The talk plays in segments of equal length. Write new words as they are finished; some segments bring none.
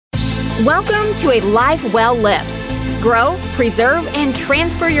Welcome to A Life Well Lived. Grow, preserve, and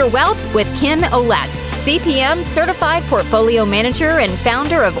transfer your wealth with Ken Ouellette, CPM Certified Portfolio Manager and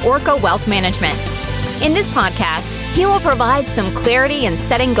founder of Orca Wealth Management. In this podcast, he will provide some clarity in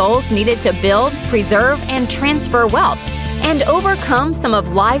setting goals needed to build, preserve, and transfer wealth, and overcome some of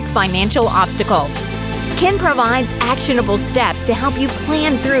life's financial obstacles. Ken provides actionable steps to help you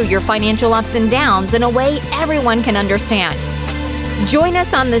plan through your financial ups and downs in a way everyone can understand. Join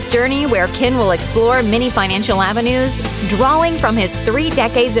us on this journey where Ken will explore many financial avenues, drawing from his 3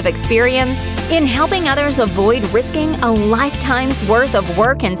 decades of experience in helping others avoid risking a lifetime's worth of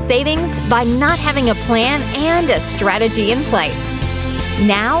work and savings by not having a plan and a strategy in place.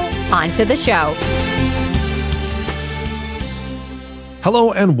 Now, on to the show.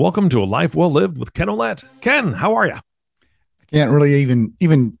 Hello and welcome to A Life Well Lived with Ken Ouellette. Ken, how are you? I can't really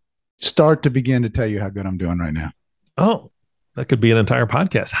even start to begin to tell you how good I'm doing right now. Oh, that could be an entire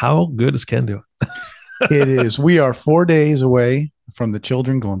podcast. How good is Ken doing? It is. We are 4 days away from the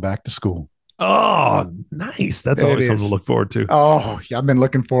children going back to school. Oh, nice. That's always something to look forward to. Oh, yeah, I've been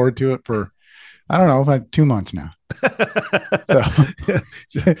looking forward to it for, I don't know, about 2 months now.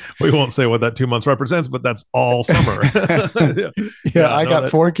 We won't say what that 2 months represents, but that's all summer. yeah, I got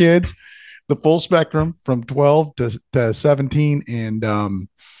 4 kids, the full spectrum from 12 to 17. And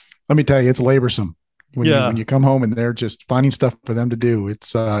let me tell you, it's laborsome. When you come home and they're just finding stuff for them to do,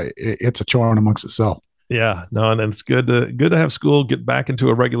 it's a chore amongst itself. Yeah, no, and it's good to have school get back into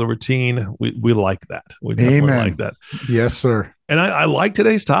a regular routine. We like that. We definitely like that. Yes, sir. And I like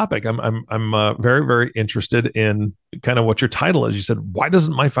today's topic. I'm very, very interested in kind of what your title is. You said, why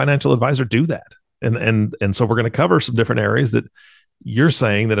doesn't my financial advisor do that? And so we're going to cover some different areas that you're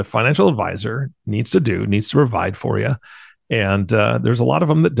saying that a financial advisor needs to provide for you, and there's a lot of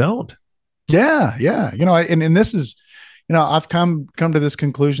them that don't. Yeah. And this is, I've come to this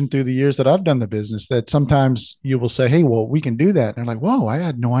conclusion through the years that I've done the business that sometimes you will say, hey, well, we can do that. And they're like, whoa, I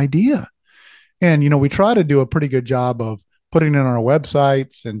had no idea. And, we try to do a pretty good job of putting it on our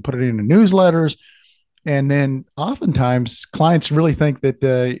websites and put it in the newsletters. And then oftentimes clients really think that,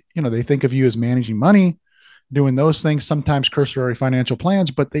 they think of you as managing money, doing those things, sometimes cursory financial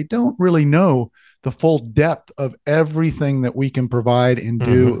plans, but they don't really know the full depth of everything that we can provide and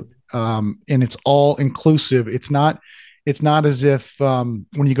do. And it's all inclusive. It's not as if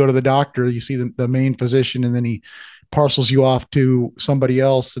when you go to the doctor, you see the main physician and then he parcels you off to somebody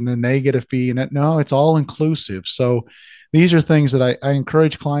else and then they get a fee. And no, it's all inclusive. So these are things that I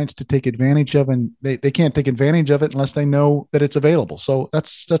encourage clients to take advantage of, and they can't take advantage of it unless they know that it's available. So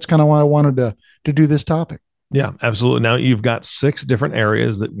that's kind of why I wanted to do this topic. Yeah, absolutely. Now you've got 6 different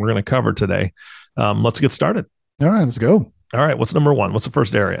areas that we're going to cover today. Let's get started. All right, let's go. All right. What's number 1? What's the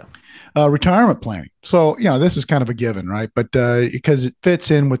first area? Retirement planning. So, this is kind of a given, right? But because it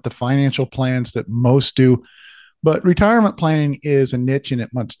fits in with the financial plans that most do. But retirement planning is a niche and it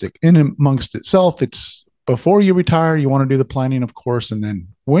must stick in amongst itself. It's before you retire, you want to do the planning, of course. And then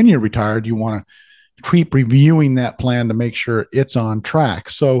when you're retired, you want to keep reviewing that plan to make sure it's on track.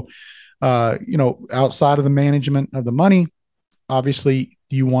 So, outside of the management of the money, obviously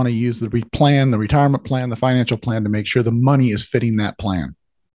you want to use the retirement plan, the financial plan to make sure the money is fitting that plan.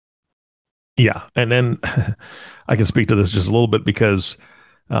 Yeah. And then I can speak to this just a little bit because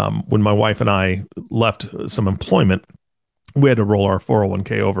when my wife and I left some employment, we had to roll our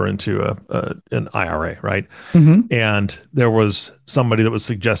 401k over into an IRA, right? Mm-hmm. And there was somebody that was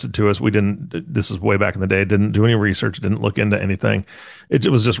suggested to us. This was way back in the day, didn't do any research, didn't look into anything. It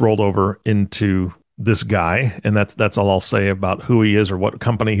was just rolled over into this guy. And that's all I'll say about who he is or what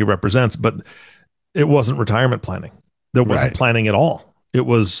company he represents. But it wasn't retirement planning. There wasn't planning at all. It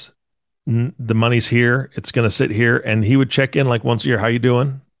was the money's here. It's going to sit here. And he would check in like once a year. How you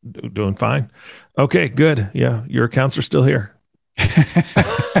doing? Doing fine. Okay, good. Yeah. Your accounts are still here.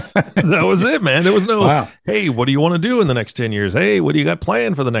 That was it, man. There was no, wow. Hey, what do you want to do in the next 10 years? Hey, what do you got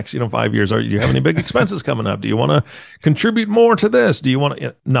planned for the next, 5 years? Do you have any big expenses coming up? Do you want to contribute more to this? Do you want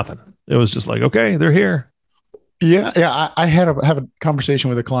to, nothing. It was just like, okay, they're here. Yeah. I have a conversation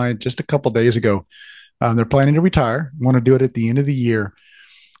with a client just a couple of days ago. They're planning to retire, want to do it at the end of the year.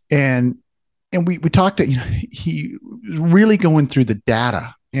 And we talked to, he was really going through the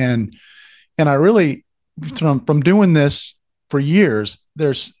data and I really, from doing this for years,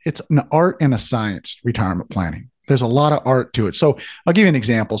 it's an art and a science, retirement planning. There's a lot of art to it. So I'll give you an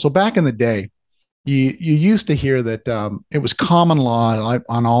example. So back in the day, you used to hear that it was common law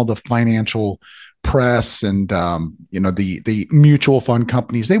on all the financial press and the mutual fund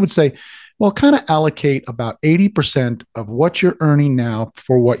companies. They would say, well, kind of allocate about 80% of what you're earning now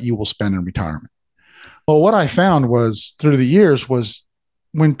for what you will spend in retirement. Well, what I found was through the years was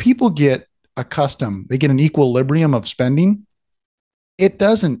when people get accustomed, they get an equilibrium of spending, it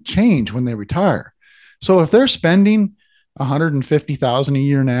doesn't change when they retire. So if they're spending 150,000 a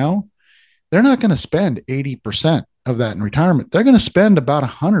year now, they're not going to spend 80% of that in retirement. They're going to spend about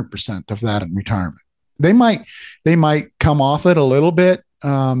 100% of that in retirement. They might come off it a little bit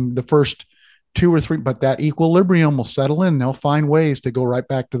the first 2 or 3, but that equilibrium will settle in. They'll find ways to go right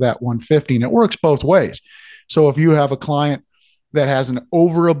back to that 150, and it works both ways. So if you have a client that has an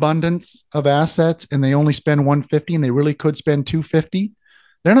overabundance of assets and they only spend 150 and they really could spend 250,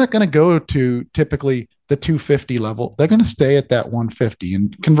 they're not going to go to typically the 250 level. They're going to stay at that 150.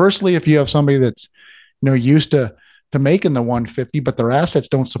 And conversely, if you have somebody that's used to making the 150, but their assets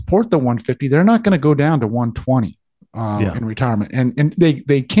don't support the 150, they're not going to go down to 120 in retirement. And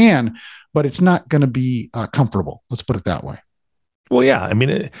they can, but it's not going to be comfortable. Let's put it that way. Well, yeah. I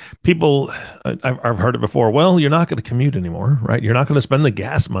mean, people, I've heard it before. Well, you're not going to commute anymore, right? You're not going to spend the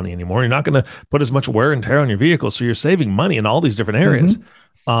gas money anymore. You're not going to put as much wear and tear on your vehicle. So you're saving money in all these different areas.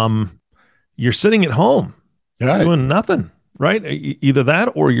 Mm-hmm. You're sitting at home doing nothing, right? Either that,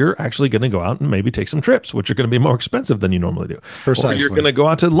 or you're actually going to go out and maybe take some trips, which are going to be more expensive than you normally do. Precisely. Or you're going to go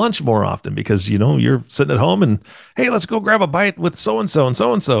out to lunch more often because, you're sitting at home and, hey, let's go grab a bite with so-and-so and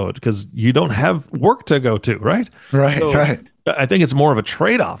so-and-so because you don't have work to go to, right? Right, so, right. I think it's more of a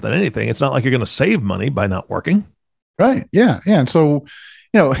trade-off than anything. It's not like you're going to save money by not working. Right. Yeah. Yeah. And so,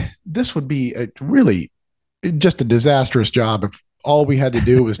 this would be really just a disastrous job if all we had to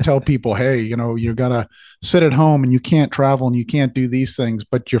do was tell people, hey, you're going to sit at home and you can't travel and you can't do these things,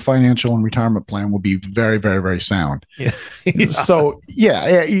 but your financial and retirement plan will be very, very, very sound. Yeah. So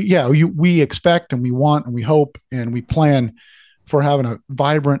we expect and we want and we hope and we plan for having a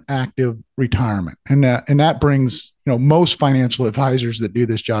vibrant, active retirement. And that brings, most financial advisors that do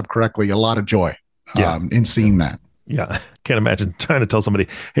this job correctly, a lot of joy in seeing that. Yeah. Can't imagine trying to tell somebody,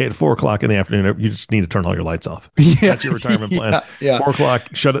 hey, at 4:00 in the afternoon, you just need to turn all your lights off. That's your retirement plan.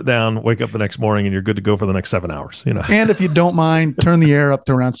 4:00, shut it down, wake up the next morning, and you're good to go for the next 7 hours. And if you don't mind, turn the air up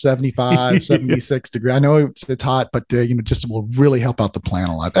to around 75, 76 degrees. I know it's hot, but just will really help out the plan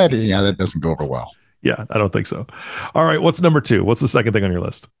a lot. That doesn't go over well. Yeah, I don't think so. All right. What's number 2? What's the second thing on your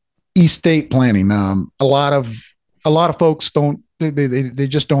list? Estate planning. A lot of folks don't, they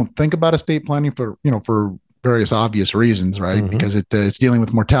just don't think about estate planning for various obvious reasons, right? Mm-hmm. Because it's dealing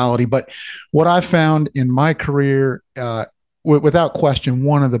with mortality. But what I've found in my career, without question,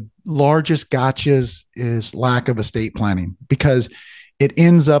 one of the largest gotchas is lack of estate planning, because it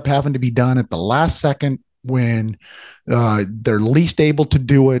ends up having to be done at the last second when they're least able to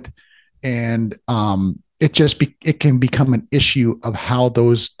do it. And it can become an issue of how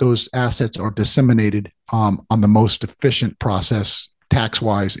those assets are disseminated on the most efficient process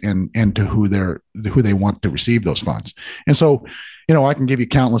tax-wise and to who they want to receive those funds. And so, I can give you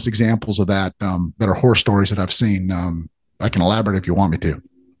countless examples of that that are horror stories that I've seen. I can elaborate if you want me to.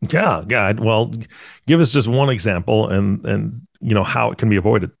 Yeah. Well, give us just one example and how it can be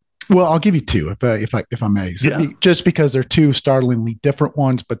avoided. Well, I'll give you 2 if I may. So just because they're 2 startlingly different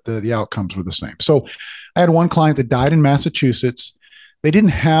ones, but the outcomes were the same. So I had one client that died in Massachusetts. They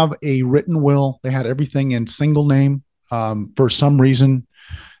didn't have a written will. They had everything in single name. For some reason,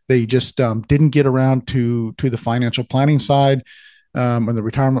 they just didn't get around to the financial planning side and the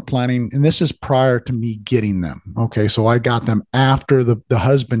retirement planning. And this is prior to me getting them. Okay, so I got them after the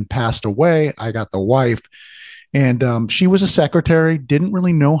husband passed away. I got the wife, and she was a secretary, didn't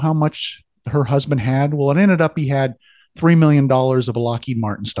really know how much her husband had. Well, it ended up he had $3 million of a Lockheed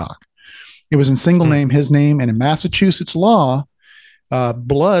Martin stock. It was in single name, his name, and in Massachusetts law,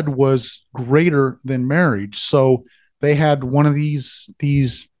 blood was greater than marriage. So they had one of these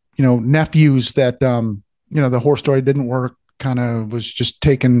nephews that, the horror story didn't work, kind of was just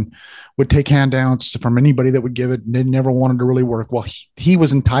would take handouts from anybody that would give it. And they never wanted to really work. Well, he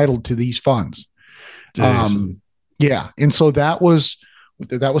was entitled to these funds. And so that was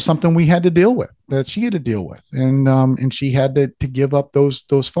something we had to deal with, that she had to deal with. And she had to give up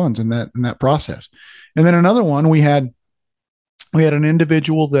those funds in that process. And then another one, we had an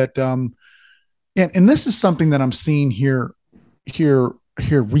individual that, and this is something that I'm seeing here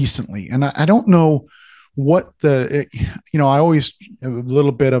recently. And I don't know what I always have a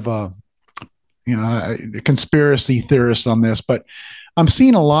little bit of a conspiracy theorist on this, but I'm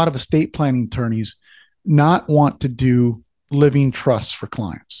seeing a lot of estate planning attorneys not want to do living trusts for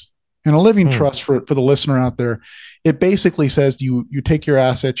clients. And a living trust for the listener out there, it basically says you take your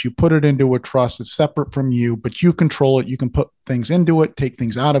assets, you put it into a trust that's separate from you, but you control it. You can put things into it, take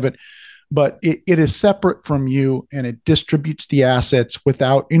things out of it, but it is separate from you, and it distributes the assets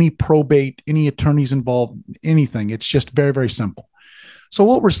without any probate, any attorneys involved, anything. It's just very, very simple. So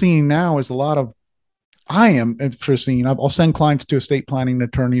what we're seeing now is I am foreseeing, I'll send clients to estate planning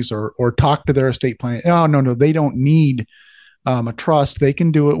attorneys or talk to their estate planning. Oh, no, they don't need a trust. They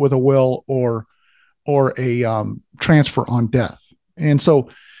can do it with a will or a transfer on death. And so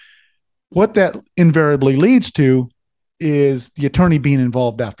what that invariably leads to is the attorney being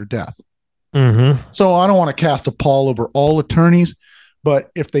involved after death. Mm-hmm. So I don't want to cast a pall over all attorneys, but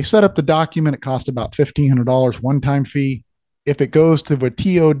if they set up the document, it costs about $1,500 one-time fee. If it goes to a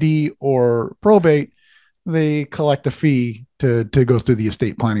TOD or probate, they collect a fee to go through the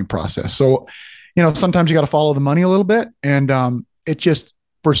estate planning process. So, sometimes you got to follow the money a little bit. And it just,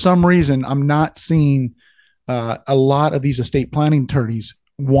 for some reason, I'm not seeing a lot of these estate planning attorneys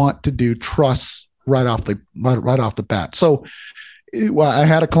want to do trusts right off the bat. So I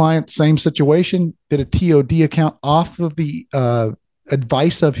had a client, same situation, did a TOD account off of the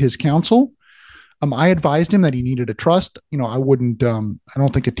advice of his counsel. I advised him that he needed a trust. I wouldn't, I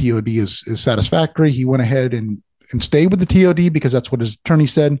don't think a TOD is satisfactory. He went ahead and stayed with the TOD because that's what his attorney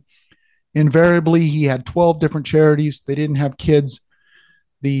said. Invariably, he had 12 different charities. They didn't have kids.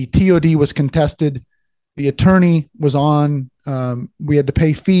 The TOD was contested. The attorney was on. We had to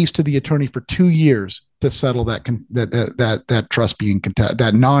pay fees to the attorney for 2 years to settle that trust being contested,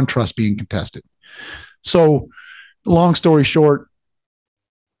 that non-trust being contested. So, long story short,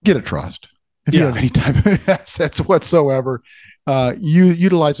 get a trust. If you have any type of assets whatsoever, you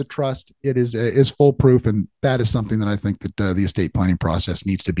utilize a trust. It is foolproof, and that is something that I think that the estate planning process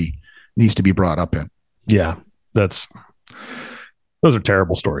needs to be brought up in. Yeah, those are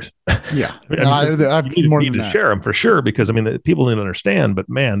terrible stories. Yeah, I need to share them for sure, because people need to understand. But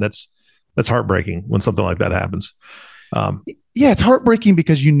man, that's heartbreaking when something like that happens. It's heartbreaking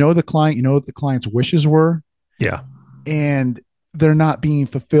because the client, what the client's wishes were. Yeah, and they're not being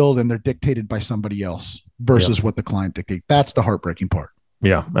fulfilled, and they're dictated by somebody else versus what the client dictates. That's the heartbreaking part.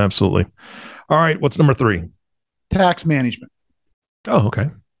 Yeah, absolutely. All right, what's number 3? Tax management. Oh, okay.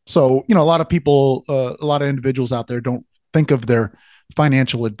 So a lot of people, a lot of individuals out there don't think of their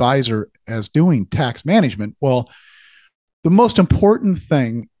financial advisor as doing tax management. Well, the most important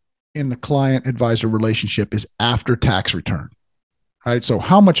thing in the client advisor relationship is after tax return. Right. So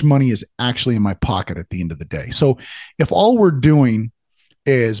how much money is actually in my pocket at the end of the day? So if all we're doing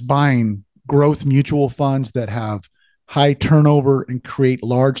is buying growth mutual funds that have high turnover and create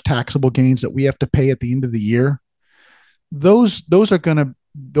large taxable gains that we have to pay at the end of the year, those are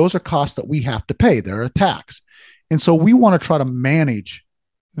costs that we have to pay. They're a tax. And so we want to try to manage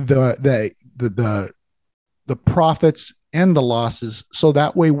the profits and the losses, so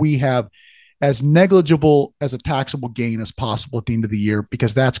that way we have as negligible as a taxable gain as possible at the end of the year,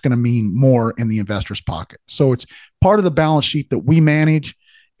 because that's going to mean more in the investor's pocket. So it's part of the balance sheet that we manage.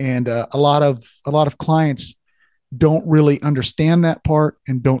 And a lot of clients don't really understand that part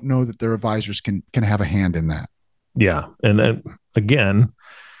and don't know that their advisors can have a hand in that. Yeah. And then again,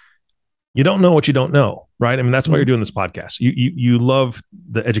 you don't know what you don't know, right? That's why you're doing this podcast. You love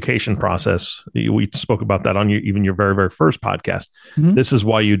the education process. We spoke about that on even your very, very first podcast. Mm-hmm. This is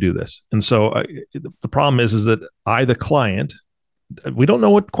why you do this. And so the problem is that the client, we don't know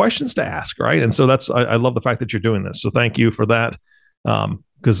what questions to ask, right? And so I love the fact that you're doing this. So thank you for that,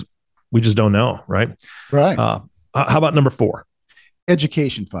 because we just don't know, right? Right. How about number 4?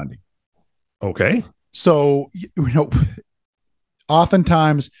 Education funding. Okay. So,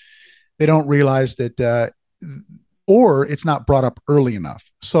 oftentimes they don't realize that, or it's not brought up early enough.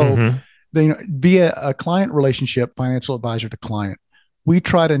 So via a client relationship, financial advisor to client, we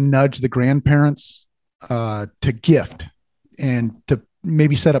try to nudge the grandparents to gift and to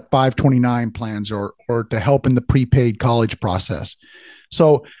maybe set up 529 plans or to help in the prepaid college process.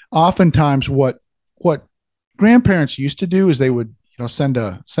 So oftentimes what grandparents used to do is they would, send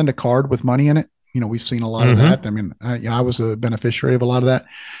a card with money in it. We've seen a lot of that. I was a beneficiary of a lot of that.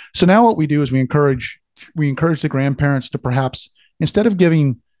 So now what we do is we encourage the grandparents to perhaps, instead of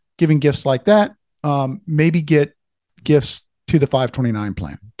giving gifts like that, maybe get gifts to the 529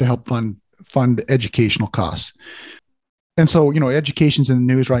 plan to help fund educational costs. And so, education's in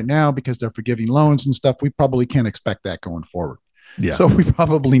the news right now because they're forgiving loans and stuff. We probably can't expect that going forward. Yeah. So we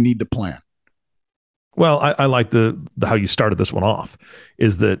probably need to plan. Well, I like the how you started this one off,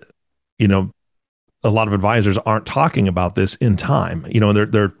 is that, a lot of advisors aren't talking about this in time.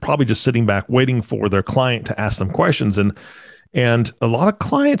 They're probably just sitting back waiting for their client to ask them questions. And a lot of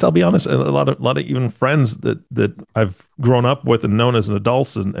clients, I'll be honest, a lot of even friends that I've grown up with and known as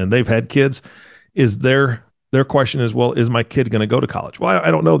adults, and they've had kids, is their question is, well, is my kid going to go to college? Well, I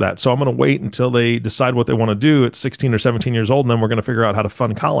don't know that. So I'm going to wait until they decide what they want to do at 16 or 17 years old, and then we're going to figure out how to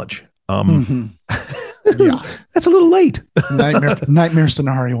fund college. Yeah. That's a little late. Nightmare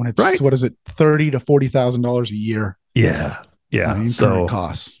scenario when it's, right. what is it, $30,000 to $40,000 a year. Yeah. Yeah. Incurring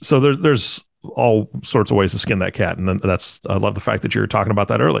costs. So there's all sorts of ways to skin that cat. And I love the fact that you're talking about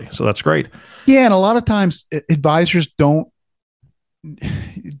that early. So that's great. Yeah. And a lot of times advisors don't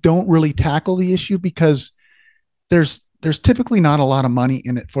really tackle the issue because there's typically not a lot of money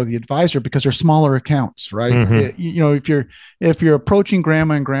in it for the advisor because they're smaller accounts, right? Mm-hmm. If you're approaching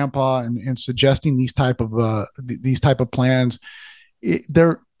grandma and grandpa and suggesting these type of plans,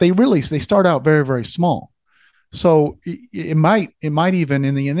 they start out very, very small. So it might even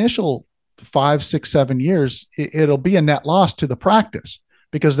in the initial 5, 6, 7 years, it'll be a net loss to the practice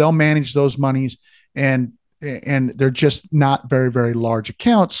because they'll manage those monies and they're just not very, very large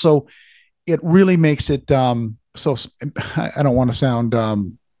accounts. So it really makes it so I don't want to sound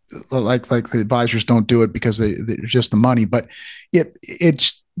like the advisors don't do it because they're just the money, but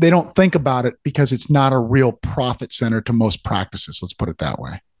it's they don't think about it because it's not a real profit center to most practices. Let's put it that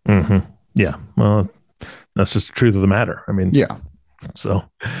way. Mm-hmm. Yeah. Well, that's just the truth of the matter. I mean, yeah. So,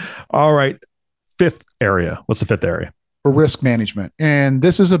 all right. Fifth area. What's the fifth area? For risk management. And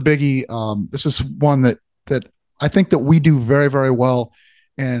this is a biggie. This is one that I think that we do very, very well.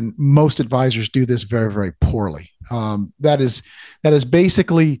 And most advisors do this very, very poorly. That is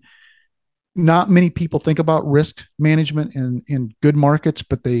basically not many people think about risk management in good markets,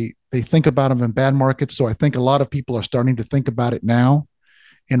 but they think about them in bad markets. So I think a lot of people are starting to think about it now.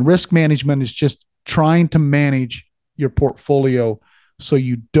 And risk management is just trying to manage your portfolio so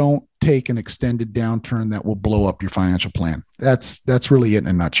you don't take an extended downturn that will blow up your financial plan. That's really it in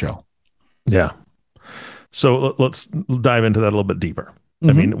a nutshell. Yeah. So let's dive into that a little bit deeper. Mm-hmm.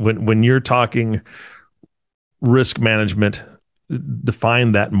 I mean, when you're talking risk management,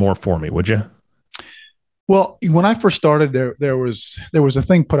 define that more for me, would you? Well, when I first started, there was a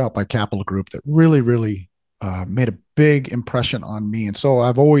thing put out by Capital Group that really made a big impression on me, and so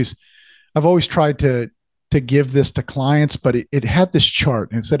I've always tried to give this to clients, but it had this chart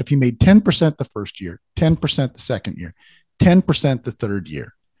and it said if you made 10% the first year, 10% the second year, 10% the third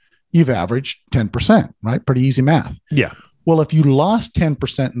year, you've averaged 10%, right? Pretty easy math. Yeah. Well, if you lost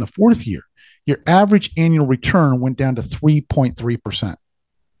 10% in the fourth year, your average annual return went down to 3.3%.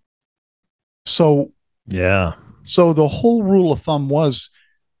 So, yeah. So the whole rule of thumb was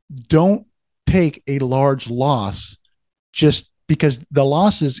don't take a large loss just because the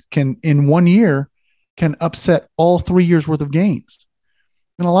losses can in 1 year can upset all 3 years worth of gains.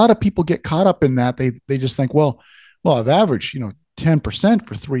 And a lot of people get caught up in that. They just think, well, I've averaged, 10%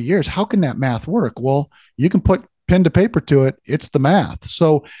 for 3 years. How can that math work? Well, you can put pen to paper to it. It's the math.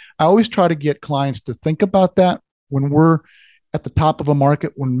 So I always try to get clients to think about that when we're at the top of a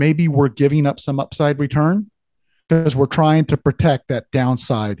market, when maybe we're giving up some upside return because we're trying to protect that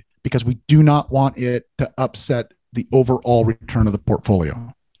downside because we do not want it to upset the overall return of the portfolio.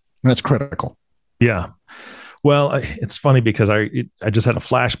 And that's critical. Yeah. Well, it's funny because I just had a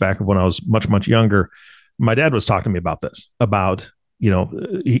flashback of when I was much, much younger. My dad was talking to me about this, about,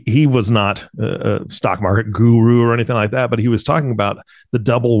 he was not a stock market guru or anything like that, but he was talking about the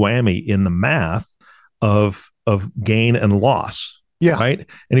double whammy in the math of gain and loss. Yeah. Right.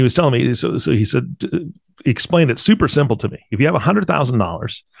 And he was telling me, so he said, he explained it super simple to me. If you have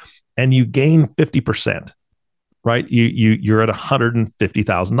 $100,000 and you gain 50%, right? You're at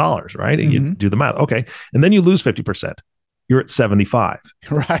 $150,000, right? And you do the math. Okay. And then you lose 50%. You're at 75.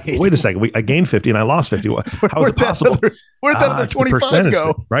 Right. Wait a second. I gained 50 and I lost 50. How is it possible? Where'd that other 25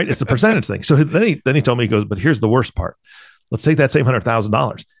 go? Thing, right? It's the percentage thing. So then he told me, he goes, but here's the worst part. Let's take that same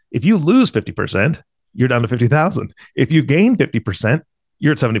 $100,000. If you lose 50%, you're down to 50,000. If you gain 50%,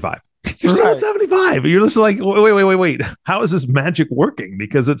 you're at 75. You're still at 75. You're just like, wait. How is this magic working?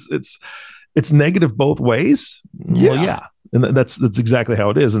 Because it's negative both ways. Yeah. Well, yeah. And that's exactly how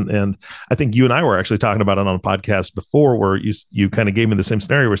it is. And I think you and I were actually talking about it on a podcast before where you kind of gave me the same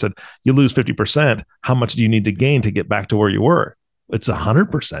scenario where you said, you lose 50%. How much do you need to gain to get back to where you were? It's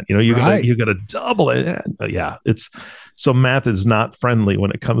 100%. You got to double it. Yeah. So math is not friendly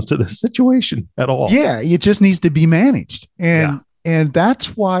when it comes to this situation at all. Yeah. It just needs to be managed. And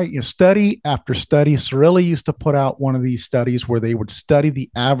that's why study after study, Cirilli used to put out one of these studies where they would study the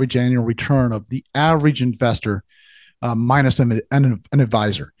average annual return of the average investor minus an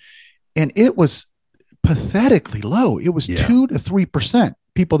advisor. And it was pathetically low. It was 2 to 3%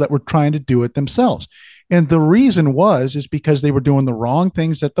 people that were trying to do it themselves. And the reason is because they were doing the wrong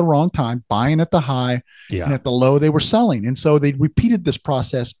things at the wrong time, buying at the high and at the low they were selling. And so they repeated this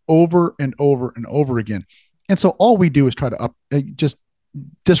process over and over and over again. And so all we do is try to just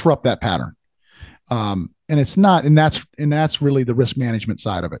disrupt that pattern. And it's not, and that's really the risk management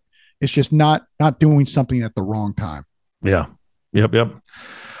side of it. It's just not doing something at the wrong time. Yeah. Yep.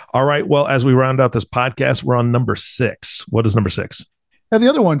 All right. Well, as we round out this podcast, we're on number 6. What is number 6? Now, the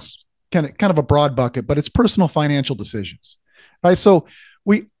other one's kind of a broad bucket, but it's personal financial decisions. Right. So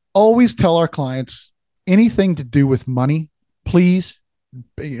we always tell our clients anything to do with money, please,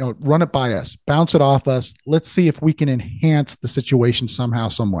 run it by us, bounce it off us. Let's see if we can enhance the situation somehow,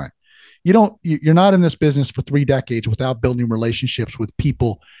 some way. You're not in this business for 3 decades without building relationships with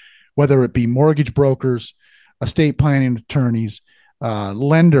people, whether it be mortgage brokers, estate planning attorneys,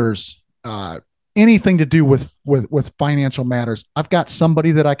 lenders, anything to do with financial matters. I've got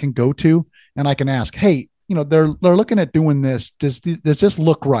somebody that I can go to and I can ask, hey, they're looking at doing this. Does this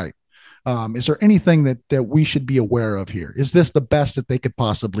look right? Is there anything that we should be aware of here? Is this the best that they could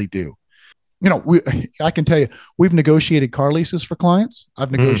possibly do? I can tell you, we've negotiated car leases for clients.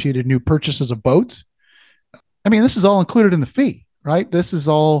 I've negotiated new purchases of boats. I mean, this is all included in the fee, right? This is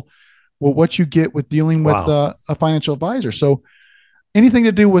all what you get with dealing with a financial advisor. So anything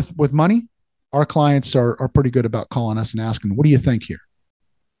to do with money, our clients are pretty good about calling us and asking, what do you think here?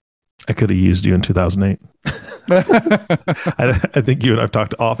 I could have used you in 2008. I think you and I've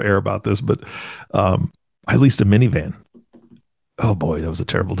talked off air about this, but I leased a minivan. Oh boy, that was a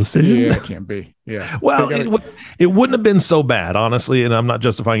terrible decision. Yeah, it can be. Yeah. Well, it wouldn't have been so bad, honestly, and I'm not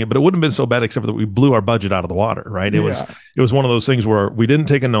justifying it, but it wouldn't have been so bad except for that we blew our budget out of the water, right? It was one of those things where we didn't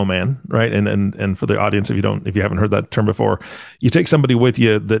take a no man, right? And for the audience, if you haven't heard that term before, you take somebody with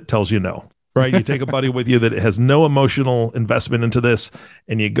you that tells you no. Right. You take a buddy with you that has no emotional investment into this,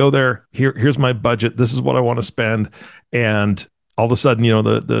 and you go there. Here's my budget. This is what I want to spend. And all of a sudden,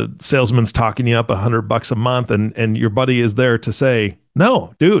 the salesman's talking you up $100 a month, and your buddy is there to say,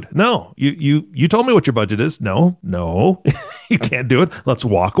 no, dude, no, you told me what your budget is. No, you can't do it. Let's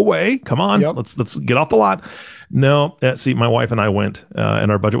walk away. Come on. Yep. Let's get off the lot. No, see, my wife and I went, and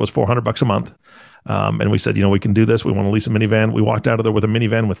our budget was $400 a month. And we said, we can do this. We want to lease a minivan. We walked out of there with a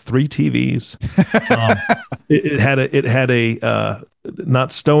minivan with 3 TVs. It had a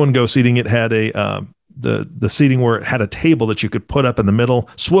not stow and go seating. It had the seating where it had a table that you could put up in the middle,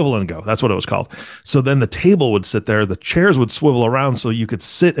 swivel and go. That's what it was called. So then the table would sit there. The chairs would swivel around so you could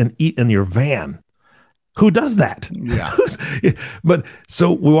sit and eat in your van. Who does that? Yeah. But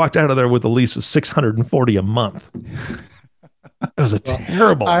so we walked out of there with a lease of $640 a month. It was a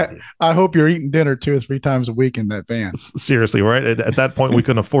terrible idea. I hope you're eating dinner 2 or 3 times a week in that van. Seriously, right? At that point, we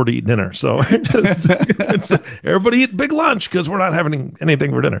couldn't afford to eat dinner. So everybody eat big lunch because we're not having anything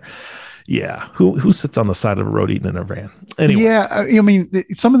for dinner. Yeah. Who sits on the side of the road eating in a van? Anyway. Yeah. I mean,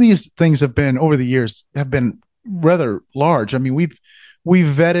 some of these things have been over the years have been rather large. I mean, we've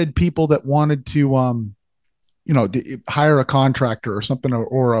vetted people that wanted to, hire a contractor or something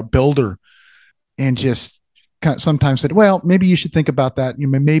or a builder and just sometimes said, well, maybe you should think about that.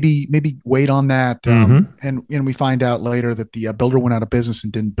 Maybe wait on that. And we find out later that the builder went out of business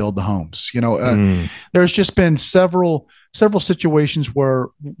and didn't build the homes. There's just been several situations where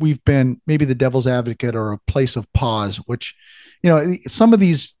we've been maybe the devil's advocate or a place of pause, which, some of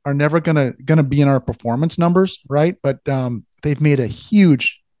these are never going to be in our performance numbers. Right. But they've made a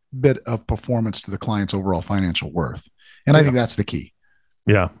huge bit of performance to the client's overall financial worth. And I think that's the key.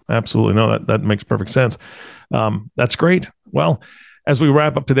 Yeah, absolutely. No, that makes perfect sense. That's great. Well, as we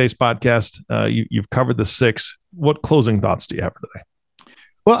wrap up today's podcast, you've covered the 6. What closing thoughts do you have for today?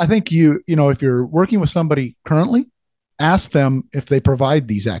 Well, I think if you're working with somebody currently, ask them if they provide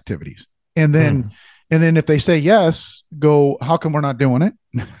these activities. And then if they say yes, go, how come we're not doing it?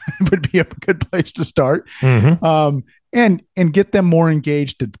 Would be a good place to start. And get them more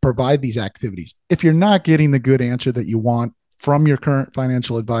engaged to provide these activities. If you're not getting the good answer that you want from your current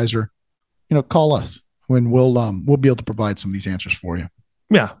financial advisor, call us when we'll be able to provide some of these answers for you.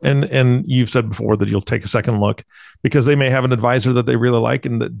 Yeah. And you've said before that you'll take a second look because they may have an advisor that they really like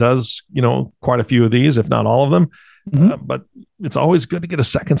and that does, quite a few of these, if not all of them. But it's always good to get a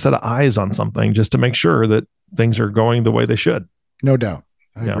second set of eyes on something just to make sure that things are going the way they should. No doubt.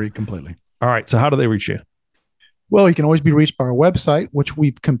 I agree completely. All right. So how do they reach you? Well, you can always be reached by our website, which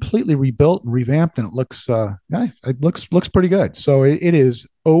we've completely rebuilt and revamped, and it looks pretty good. So it is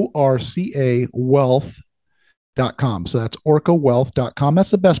orcawealth.com. So that's orcawealth.com.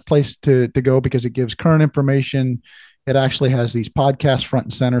 That's the best place to go because it gives current information. It actually has these podcasts front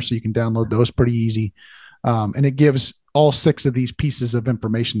and center, so you can download those pretty easy. And it gives all 6 of these pieces of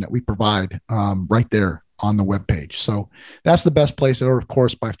information that we provide right there on the webpage. So that's the best place, or of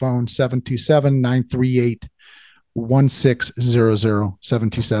course by phone, 727-938 1600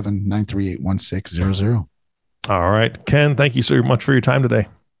 727-938-1600. All right, Ken, thank you so much for your time today.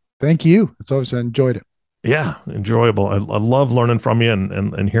 Thank you. It's always enjoyed it. Yeah, enjoyable. I love learning from you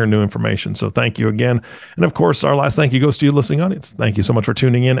and hearing new information. So thank you again. And of course, our last thank you goes to you, listening audience. Thank you so much for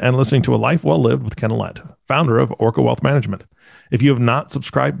tuning in and listening to A Life Well Lived with Ken Olet, founder of Orca Wealth Management. If you have not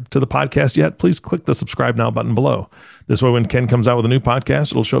subscribed to the podcast yet, please click the subscribe now button below. This way, when Ken comes out with a new podcast,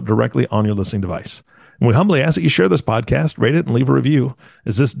 it'll show up directly on your listening device. And we humbly ask that you share this podcast, rate it, and leave a review,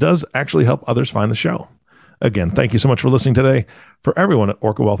 as this does actually help others find the show. Again, thank you so much for listening today. For everyone at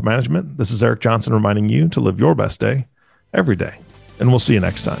Orca Wealth Management, this is Eric Johnson reminding you to live your best day every day. And we'll see you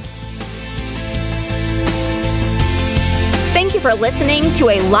next time. Thank you for listening to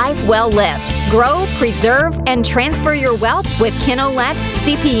A Life Well Lived. Grow, preserve, and transfer your wealth with Ken Olet,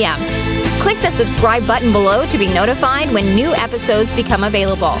 CPM. Click the subscribe button below to be notified when new episodes become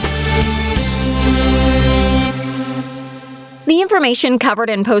available. The information covered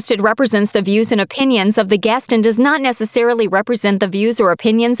and posted represents the views and opinions of the guest and does not necessarily represent the views or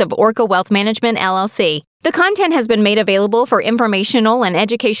opinions of Orca Wealth Management, LLC. The content has been made available for informational and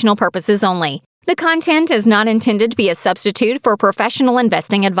educational purposes only. The content is not intended to be a substitute for professional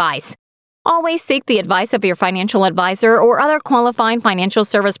investing advice. Always seek the advice of your financial advisor or other qualified financial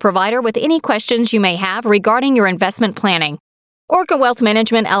service provider with any questions you may have regarding your investment planning. Orca Wealth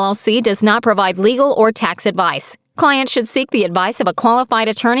Management, LLC does not provide legal or tax advice. Clients should seek the advice of a qualified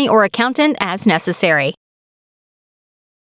attorney or accountant as necessary.